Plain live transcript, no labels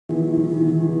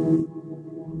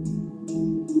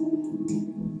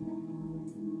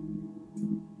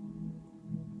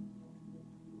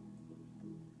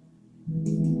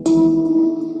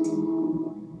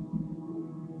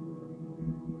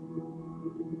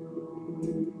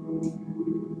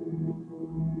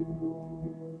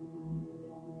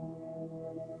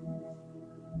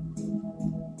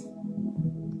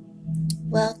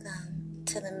Welcome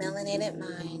to the Melanated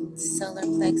Mind Solar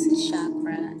Plexus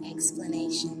Chakra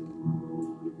explanation.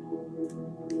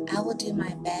 I will do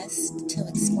my best to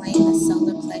explain the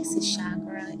solar plexus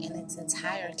chakra in its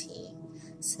entirety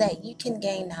so that you can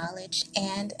gain knowledge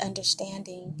and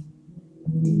understanding.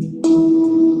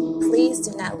 Please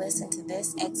do not listen to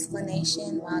this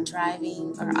explanation while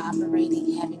driving or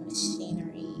operating heavy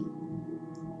machinery.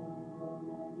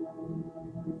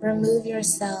 Remove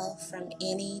yourself from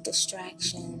any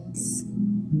distractions.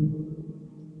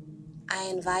 I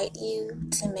invite you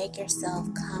to make yourself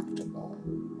comfortable.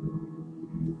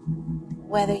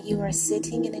 Whether you are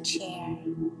sitting in a chair,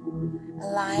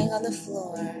 lying on the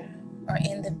floor, or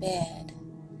in the bed,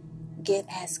 get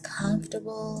as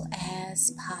comfortable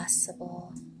as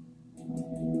possible.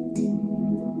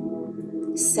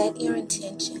 Set your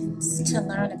intentions to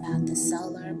learn about the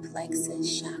solar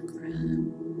plexus chakra.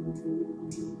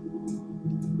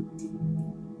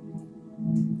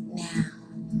 Now,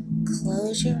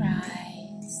 close your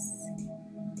eyes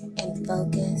and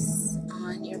focus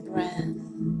on your breath.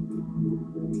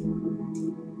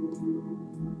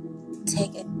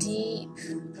 Take a deep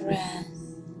breath.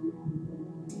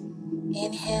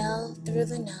 Inhale through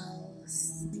the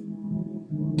nose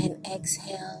and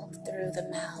exhale through the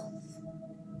mouth.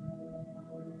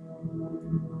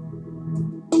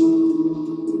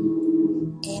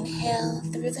 Inhale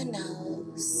through the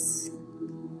nose.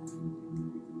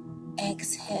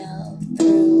 Exhale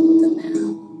through the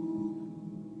mouth.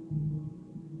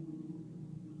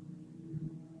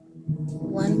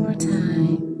 One more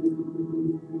time.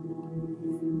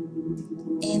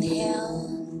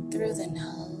 Inhale through the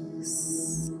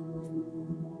nose.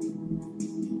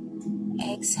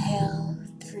 Exhale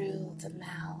through the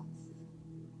mouth.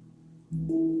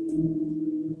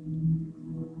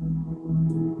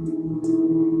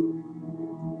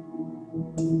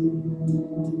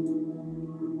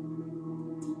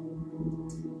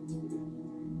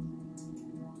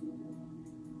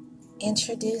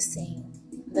 Introducing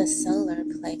the solar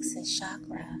plexus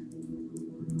chakra.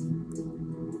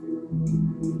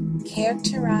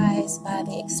 Characterized by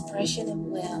the expression of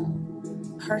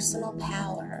will, personal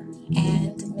power,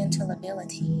 and mental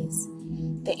abilities,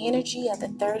 the energy of the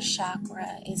third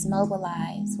chakra is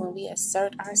mobilized when we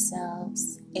assert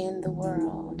ourselves in the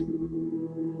world.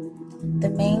 The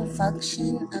main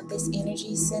function of this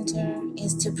energy center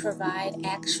is to provide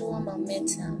actual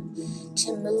momentum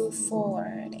to move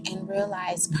forward and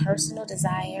realize personal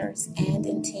desires and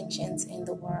intentions in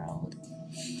the world.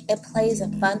 It plays a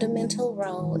fundamental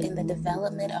role in the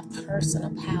development of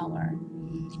personal power.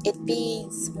 It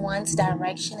feeds one's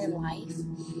direction in life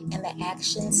and the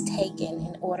actions taken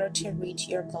in order to reach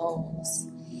your goals.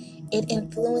 It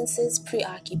influences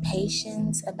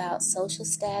preoccupations about social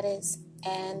status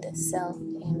and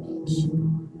self-image.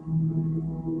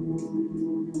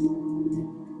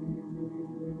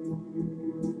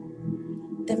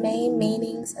 The main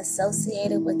meanings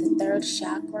associated with the third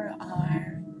chakra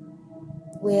are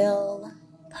will,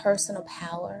 personal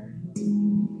power,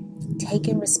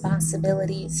 taking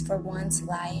responsibilities for one's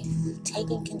life,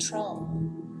 taking control,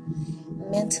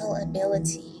 mental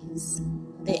abilities,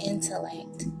 the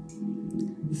intellect,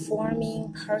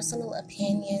 forming personal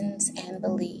opinions and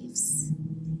beliefs,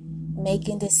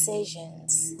 making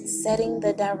decisions, setting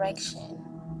the direction,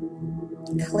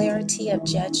 clarity of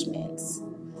judgments,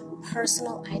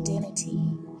 personal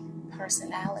identity,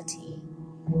 personality,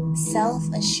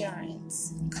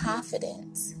 self-assurance,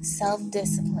 confidence,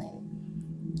 self-discipline,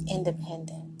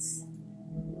 independence.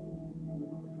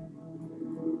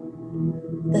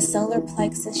 The solar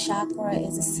plexus chakra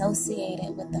is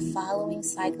associated with the following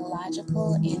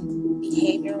psychological and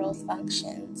behavioral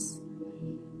functions: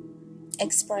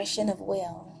 expression of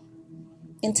will,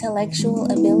 intellectual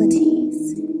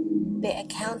abilities, the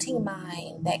accounting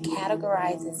mind that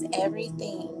categorizes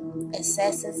everything,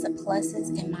 assesses the pluses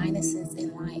and minuses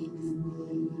in life,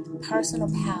 personal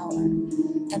power,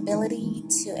 ability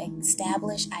to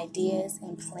establish ideas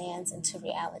and plans into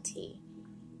reality.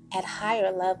 At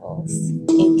higher levels,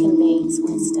 it conveys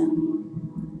wisdom.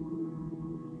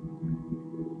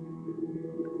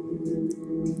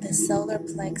 The solar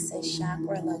plexus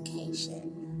chakra location.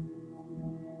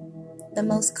 The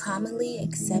most commonly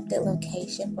accepted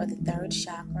location for the third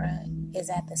chakra is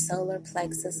at the solar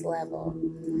plexus level,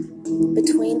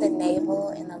 between the navel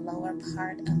and the lower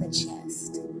part of the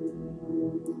chest.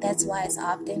 That's why it's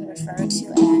often referred to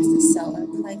as the solar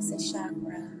plexus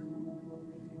chakra.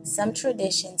 Some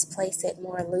traditions place it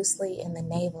more loosely in the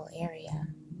navel area,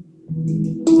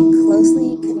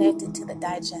 closely connected to the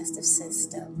digestive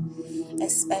system,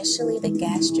 especially the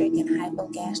gastric and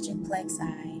hypogastric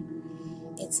plexi.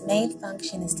 Its main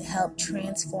function is to help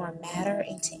transform matter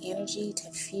into energy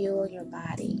to fuel your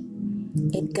body.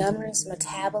 It governs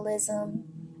metabolism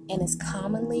and is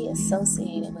commonly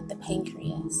associated with the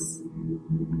pancreas.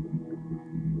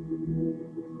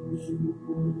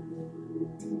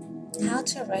 How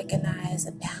to recognize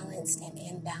a balanced and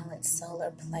imbalanced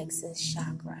solar plexus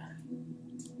chakra.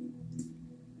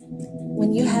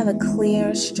 When you have a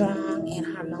clear, strong,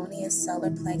 and harmonious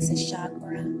solar plexus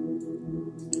chakra,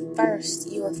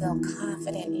 first, you will feel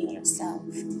confident in yourself.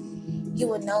 You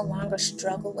will no longer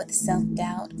struggle with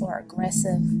self-doubt or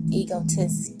aggressive,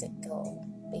 egotistical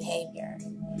behavior.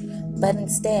 But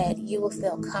instead, you will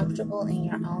feel comfortable in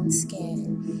your own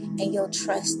skin and you'll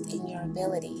trust in your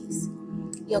abilities.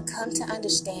 You'll come to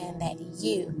understand that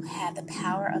you have the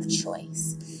power of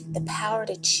choice, the power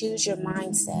to choose your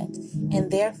mindset,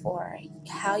 and therefore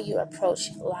how you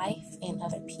approach life and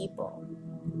other people.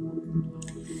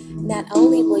 Not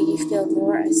only will you feel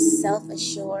more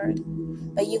self-assured,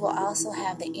 but you will also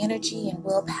have the energy and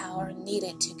willpower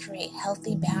needed to create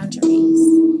healthy boundaries.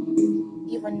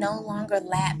 You will no longer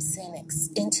lapse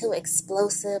into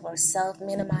explosive or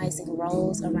self-minimizing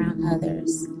roles around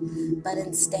others, but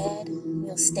instead,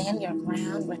 you'll stand your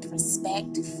ground with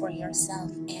respect for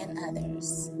yourself and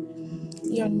others.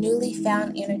 Your newly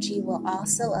found energy will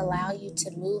also allow you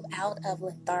to move out of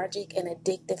lethargic and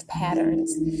addictive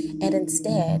patterns and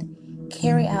instead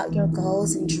carry out your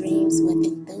goals and dreams with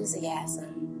enthusiasm.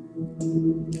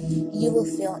 You will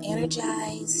feel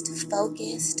energized,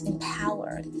 focused,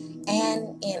 empowered,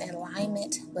 and in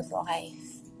alignment with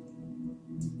life.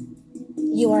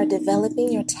 You are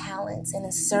developing your talents and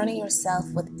asserting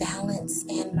yourself with balance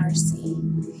and mercy.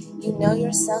 You know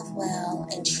yourself well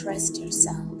and trust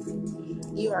yourself.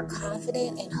 You are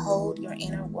confident and hold your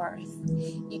inner worth.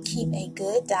 You keep a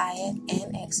good diet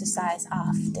and exercise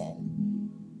often.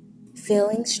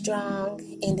 Feeling strong,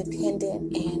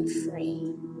 independent, and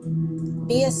free.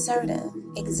 Be assertive.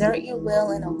 Exert your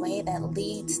will in a way that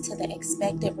leads to the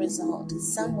expected result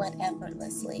somewhat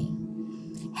effortlessly.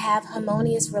 Have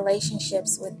harmonious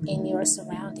relationships within your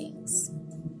surroundings.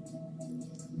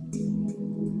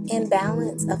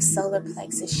 Imbalance of solar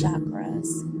plexus chakras.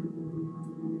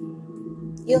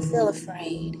 You'll feel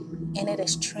afraid, and it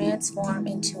is transformed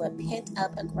into a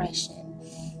pent-up aggression,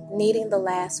 needing the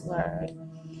last word,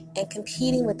 and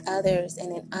competing with others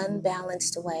in an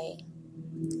unbalanced way.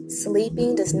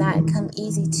 Sleeping does not come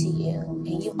easy to you,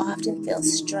 and you often feel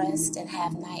stressed and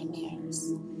have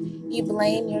nightmares. You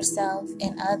blame yourself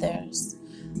and others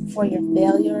for your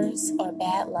failures or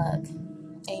bad luck,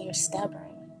 and you're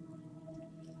stubborn,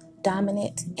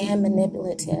 dominant, and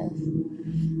manipulative.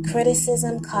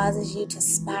 Criticism causes you to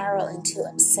spiral into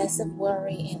obsessive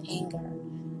worry and anger.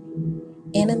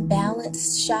 An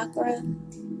imbalanced chakra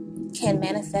can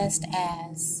manifest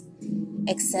as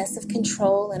excessive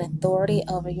control and authority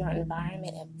over your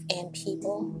environment and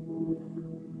people,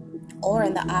 or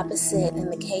in the opposite, in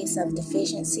the case of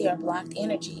deficiency or blocked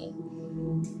energy,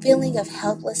 feeling of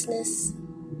helplessness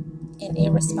and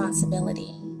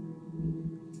irresponsibility,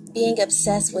 being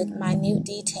obsessed with minute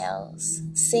details,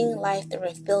 seeing life through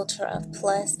a filter of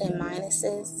plus and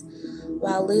minuses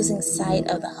while losing sight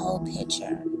of the whole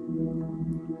picture,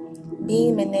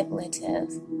 being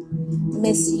manipulative,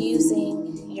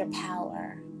 misusing your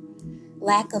power,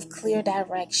 lack of clear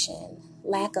direction,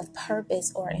 lack of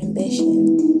purpose or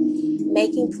ambition,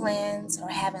 making plans or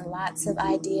having lots of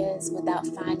ideas without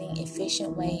finding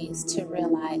efficient ways to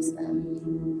realize them.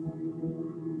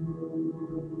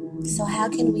 So how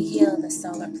can we heal the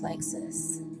solar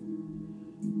plexus?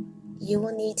 You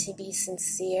will need to be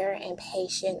sincere and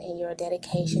patient in your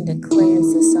dedication to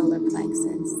cleanse the solar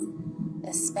plexus,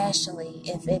 especially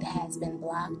if it has been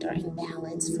blocked or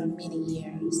imbalanced for many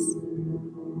years.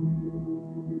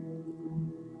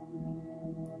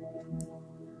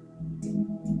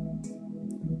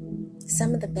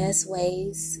 Some of the best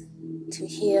ways to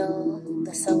heal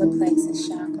the solar plexus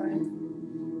chakra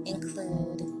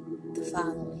include the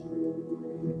following.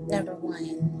 Number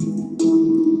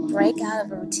 1, break out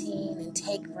of a routine and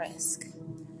take risk.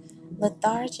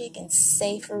 Lethargic and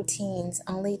safe routines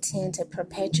only tend to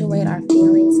perpetuate our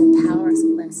feelings of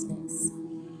powerlessness.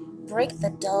 Break the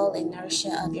dull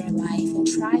inertia of your life and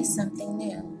try something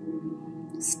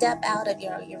new. Step out of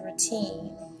your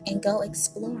routine and go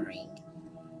exploring.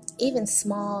 Even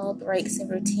small breaks in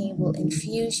routine will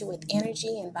infuse you with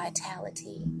energy and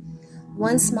vitality.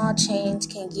 One small change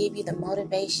can give you the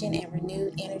motivation and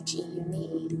renewed energy you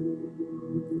need.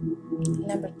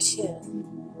 Number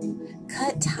 2,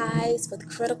 cut ties with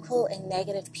critical and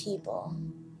negative people.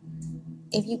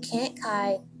 If you can't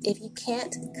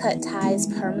cut ties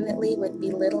permanently with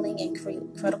belittling and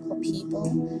critical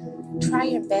people, try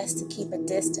your best to keep a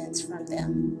distance from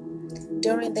them.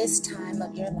 During this time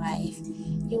of your life,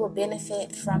 you will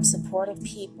benefit from supportive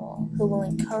people who will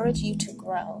encourage you to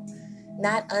grow,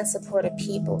 not unsupportive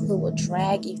people who will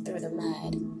drag you through the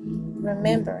mud.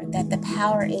 Remember that the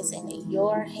power is in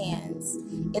your hands.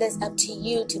 It is up to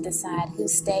you to decide who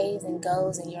stays and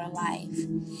goes in your life.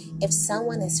 If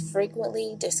someone is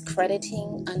frequently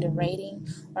discrediting, underrating,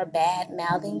 or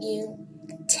bad-mouthing you,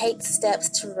 take steps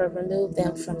to remove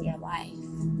them from your life.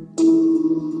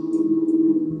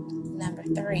 Number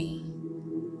 3,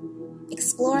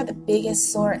 explore the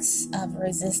biggest source of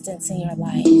resistance in your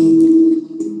life.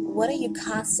 What are you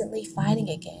constantly fighting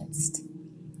against?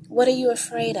 What are you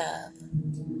afraid of?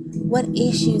 What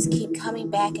issues keep coming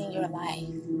back in your life?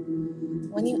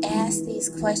 When you ask these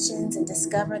questions and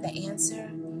discover the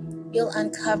answer, you'll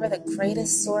uncover the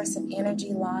greatest source of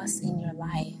energy loss in your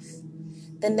life.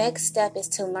 The next step is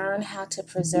to learn how to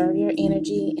preserve your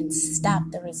energy and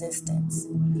stop the resistance.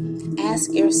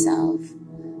 Ask yourself,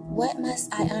 what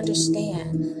must I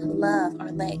understand, love,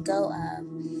 or let go of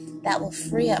that will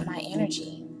free up my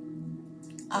energy?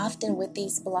 Often with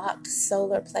these blocked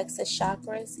solar plexus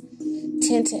chakras,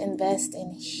 tend to invest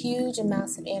in huge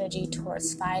amounts of energy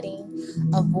towards fighting,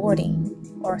 avoiding,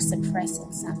 or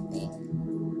suppressing something.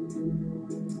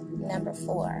 Number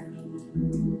 4,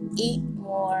 eat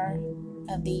more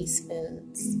of these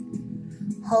foods.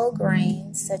 Whole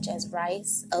grains such as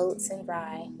rice, oats, and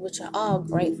rye, which are all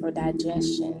great for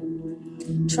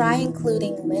digestion. Try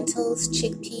including lentils,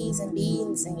 chickpeas, and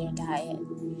beans in your diet.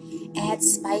 Add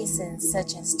spices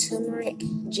such as turmeric,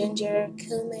 ginger,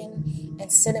 cumin,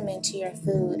 and cinnamon to your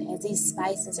food, as these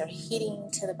spices are heating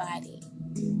to the body.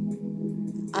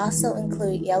 Also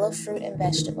include yellow fruit and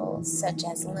vegetables such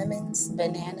as lemons,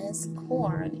 bananas,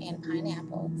 corn, and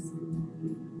pineapples.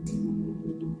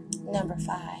 Number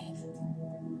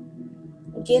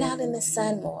 5, get out in the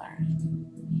sun more.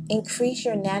 Increase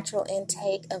your natural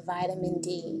intake of vitamin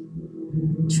D.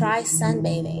 Try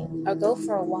sunbathing or go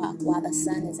for a walk while the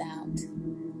sun is out.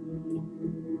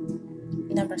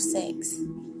 Number 6,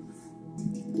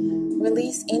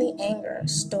 release any anger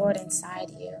stored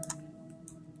inside you.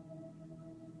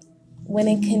 When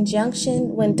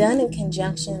done in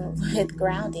conjunction with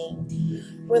grounding,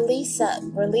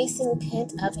 releasing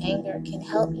pent-up anger can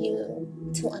help you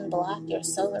to unblock your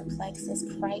solar plexus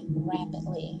quite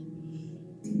rapidly.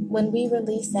 When we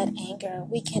release that anger,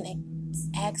 we can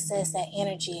access that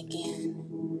energy again.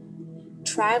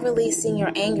 Try releasing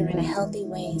your anger in a healthy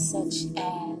way, such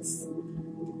as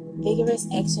vigorous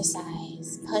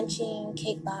exercise, punching,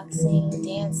 kickboxing,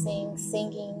 dancing,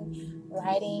 singing,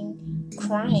 writing,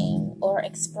 crying, or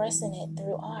expressing it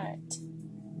through art.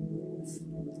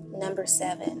 Number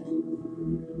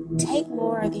 7, take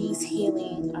more of these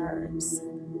healing herbs.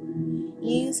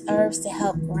 Use herbs to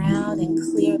help ground and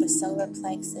clear the solar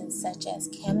plexus, such as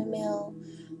chamomile,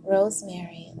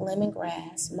 rosemary,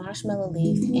 lemongrass, marshmallow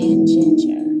leaf, and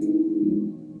ginger.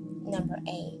 Number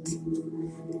 8,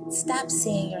 stop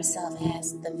seeing yourself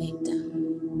as the victim.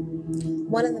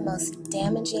 One of the most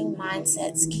damaging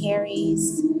mindsets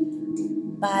carries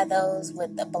by those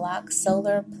with the blocked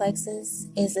solar plexus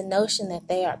is the notion that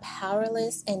they are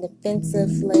powerless and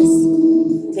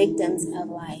defenseless victims of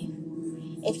life.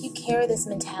 If you carry this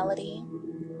mentality,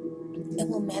 it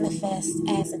will manifest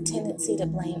as a tendency to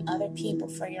blame other people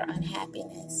for your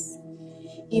unhappiness.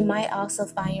 You might also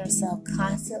find yourself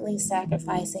constantly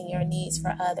sacrificing your needs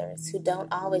for others who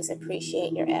don't always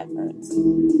appreciate your efforts.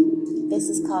 This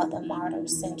is called the martyr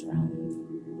syndrome.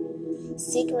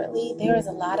 Secretly, there is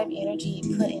a lot of energy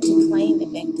put into playing the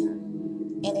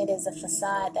victim, and it is a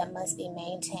facade that must be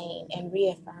maintained and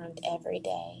reaffirmed every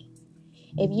day.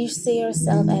 If you see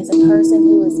yourself as a person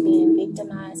who is being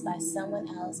victimized by someone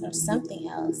else or something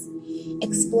else,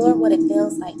 explore what it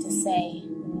feels like to say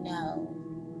no.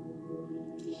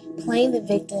 Playing the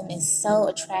victim is so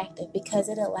attractive because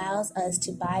it allows us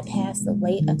to bypass the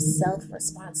weight of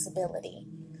self-responsibility.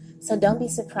 So don't be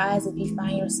surprised if you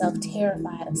find yourself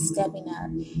terrified of stepping up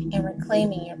and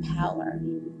reclaiming your power.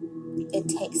 It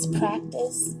takes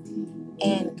practice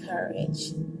and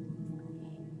courage.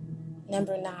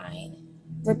 Number 9.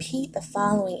 Repeat the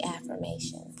following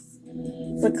affirmations.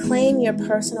 Reclaim your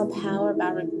personal power by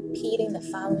repeating the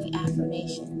following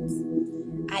affirmations.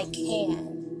 I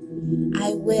can.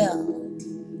 I will.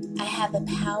 I have the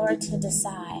power to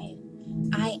decide.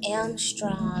 I am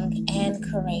strong and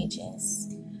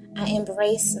courageous. I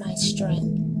embrace my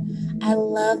strength. I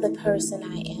love the person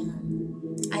I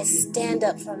am. I stand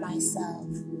up for myself.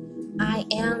 I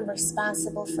am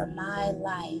responsible for my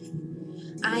life.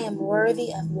 I am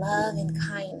worthy of love and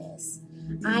kindness.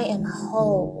 I am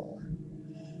whole.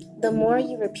 The more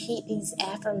you repeat these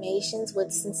affirmations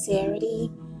with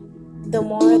sincerity, the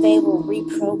more they will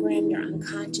reprogram your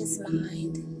unconscious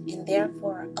mind and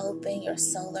therefore open your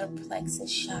solar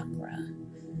plexus chakra.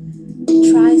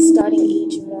 Try starting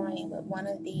each morning with one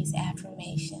of these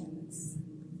affirmations.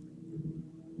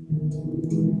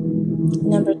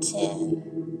 Number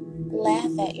 10,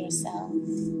 laugh at yourself.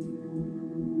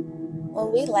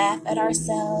 When we laugh at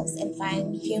ourselves and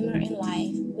find humor in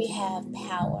life, we have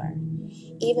power.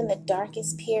 Even the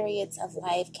darkest periods of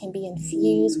life can be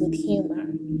infused with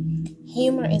humor.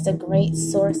 Humor is a great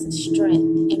source of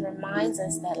strength and reminds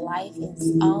us that life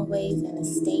is always in a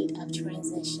state of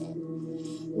transition.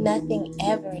 Nothing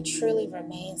ever truly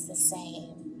remains the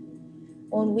same.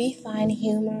 When we find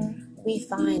humor, we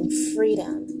find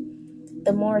freedom.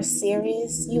 The more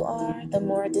serious you are, the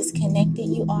more disconnected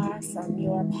you are from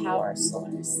your power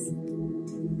source.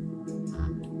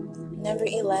 Number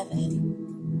 11.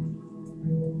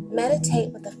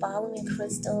 Meditate with the following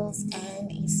crystals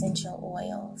and essential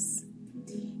oils.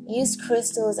 Use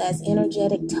crystals as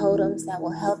energetic totems that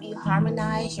will help you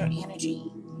harmonize your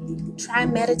energy. Try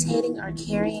meditating or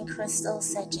carrying crystals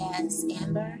such as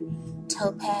amber,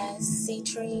 topaz,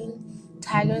 citrine,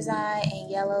 tiger's eye, and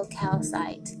yellow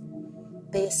calcite.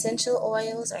 The essential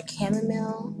oils are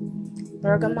chamomile,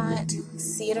 bergamot,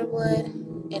 cedarwood,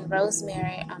 and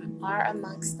rosemary are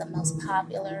amongst the most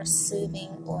popular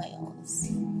soothing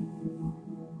oils.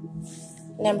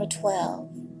 Number 12,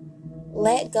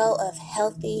 let go of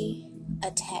healthy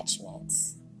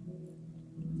attachments.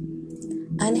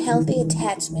 Unhealthy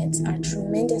attachments are a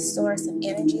tremendous source of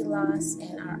energy loss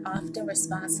and are often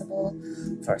responsible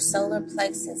for solar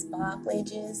plexus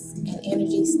blockages and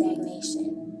energy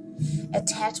stagnation.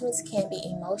 Attachments can be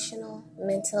emotional,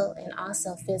 mental, and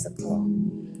also physical.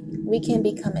 We can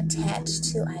become attached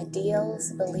to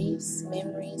ideals, beliefs,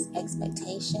 memories,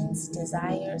 expectations,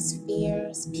 desires,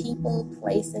 fears, people,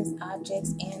 places,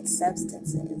 objects, and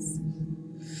substances.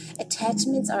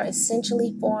 Attachments are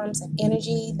essentially forms of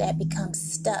energy that become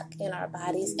stuck in our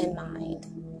bodies and mind.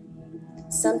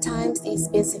 Sometimes these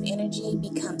bits of energy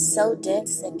become so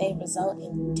dense that they result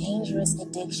in dangerous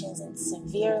addictions and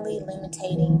severely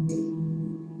limiting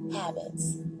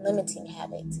habits.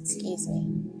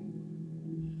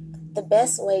 The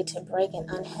best way to break an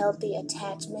unhealthy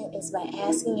attachment is by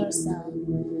asking yourself,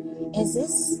 is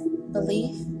this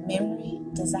belief, memory,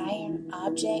 desire,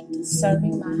 object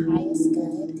serving my highest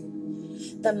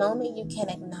good? The moment you can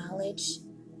acknowledge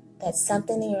that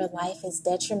something in your life is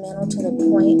detrimental to the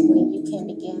point when you can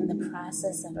begin the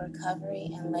process of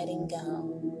recovery and letting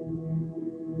go.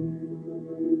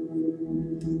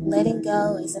 Letting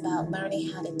go is about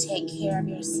learning how to take care of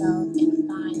yourself and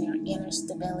find your inner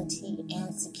stability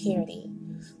and security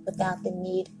without the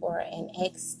need for an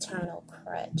external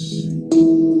crutch.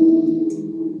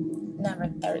 Number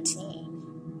 13.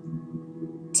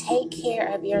 Take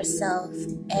care of yourself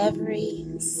every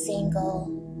single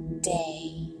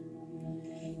day.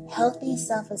 Healthy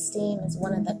self-esteem is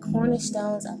one of the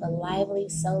cornerstones of a lively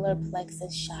solar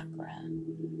plexus chakra.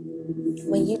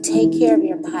 When you take care of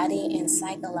your body and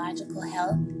psychological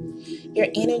health, your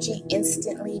energy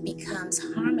instantly becomes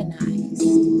harmonized.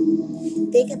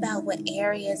 Think about what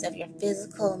areas of your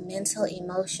physical, mental,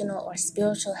 emotional, or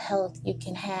spiritual health you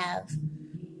can have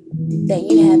that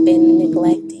you have been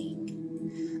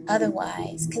neglecting.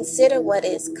 Otherwise, consider what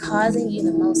is causing you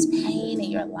the most pain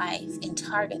in your life and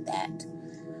target that.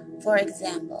 For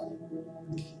example,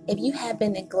 if you have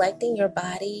been neglecting your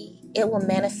body, it will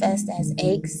manifest as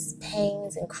aches,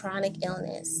 pains, and chronic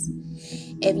illness.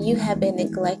 If you have been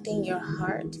neglecting your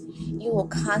heart, you will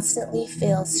constantly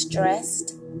feel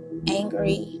stressed,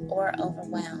 angry, or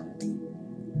overwhelmed.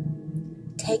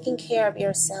 Taking care of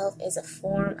yourself is a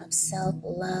form of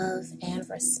self-love and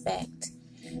respect.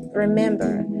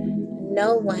 Remember,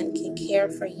 no one can care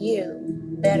for you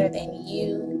better than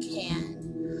you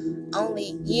can.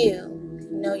 Only you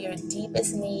know your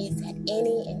deepest needs at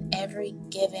any and every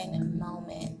given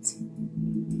moment.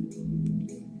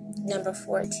 Number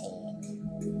 14.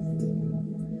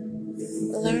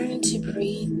 Learn to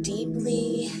breathe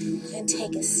deeply and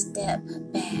take a step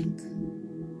back.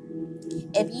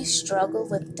 If you struggle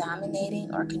with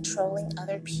dominating or controlling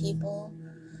other people,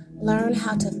 learn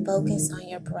how to focus on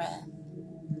your breath.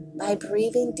 By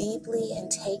breathing deeply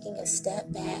and taking a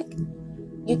step back,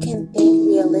 you can think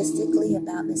realistically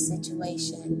about the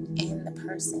situation and the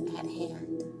person at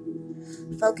hand.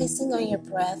 Focusing on your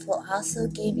breath will also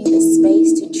give you the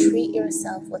space to treat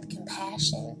yourself with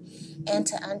compassion and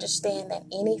to understand that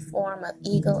any form of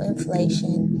ego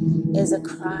inflation is a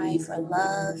cry for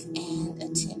love and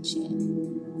attention.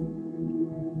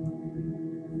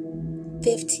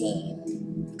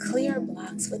 15. Clear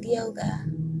blocks with yoga.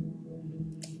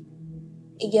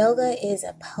 Yoga is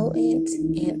a potent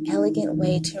and elegant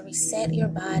way to reset your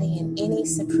body and any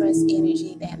suppressed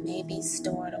energy that may be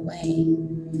stored away.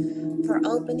 For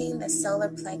opening the solar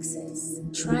plexus,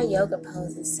 try yoga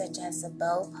poses such as the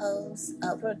bow pose,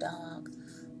 upward dog,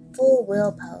 full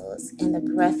wheel pose, and the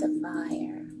breath of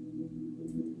fire.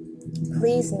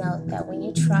 Please note that when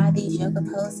you try these yoga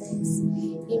poses,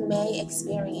 you may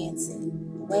experience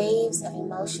waves of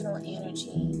emotional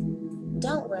energy.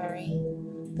 Don't worry.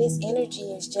 This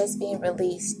energy is just being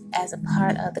released as a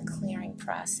part of the clearing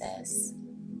process.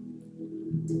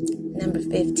 Number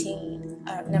 16,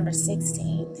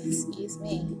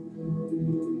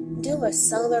 do a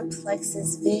solar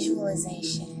plexus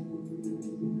visualization.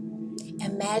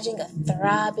 Imagine a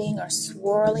throbbing or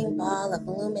swirling ball of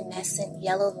luminescent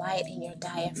yellow light in your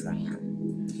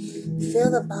diaphragm.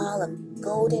 Feel the ball of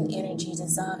golden energy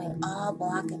dissolving all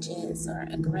blockages or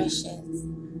aggressions,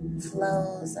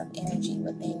 flows of energy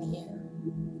within you.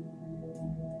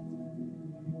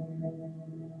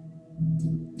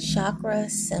 Chakra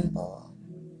symbol.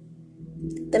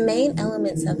 The main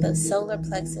elements of the solar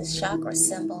plexus chakra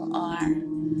symbol are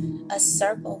a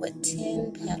circle with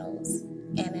 10 petals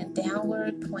and a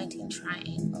downward pointing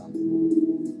triangle.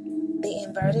 The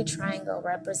inverted triangle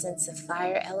represents the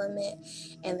fire element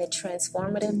and the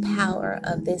transformative power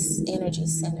of this energy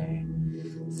center.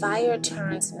 Fire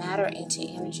turns matter into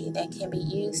energy that can be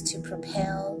used to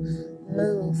propel,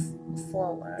 move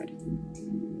forward.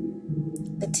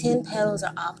 The 10 petals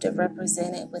are often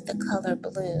represented with the color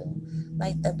blue,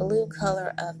 like the blue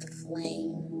color of the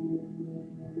flame.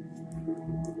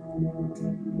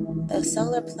 The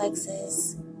solar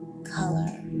plexus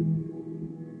color,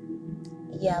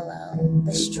 yellow.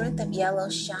 The strength of yellow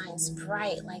shines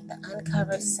bright like the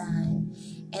uncovered sun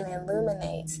and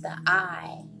illuminates the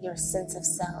I, your sense of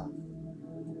self.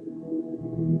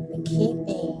 The key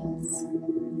themes: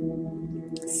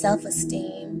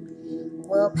 self-esteem,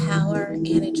 willpower,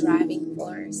 and a driving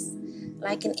force,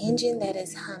 like an engine that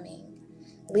is humming,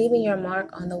 leaving your mark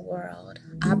on the world.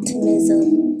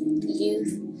 Optimism,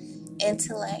 youth,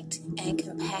 intellect, and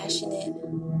compassionate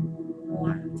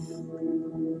warmth.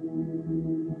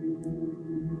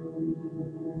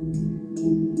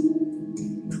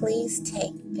 Please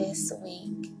take this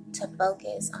week to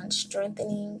focus on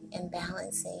strengthening and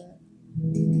balancing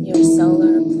your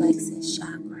solar plexus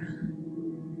chakra.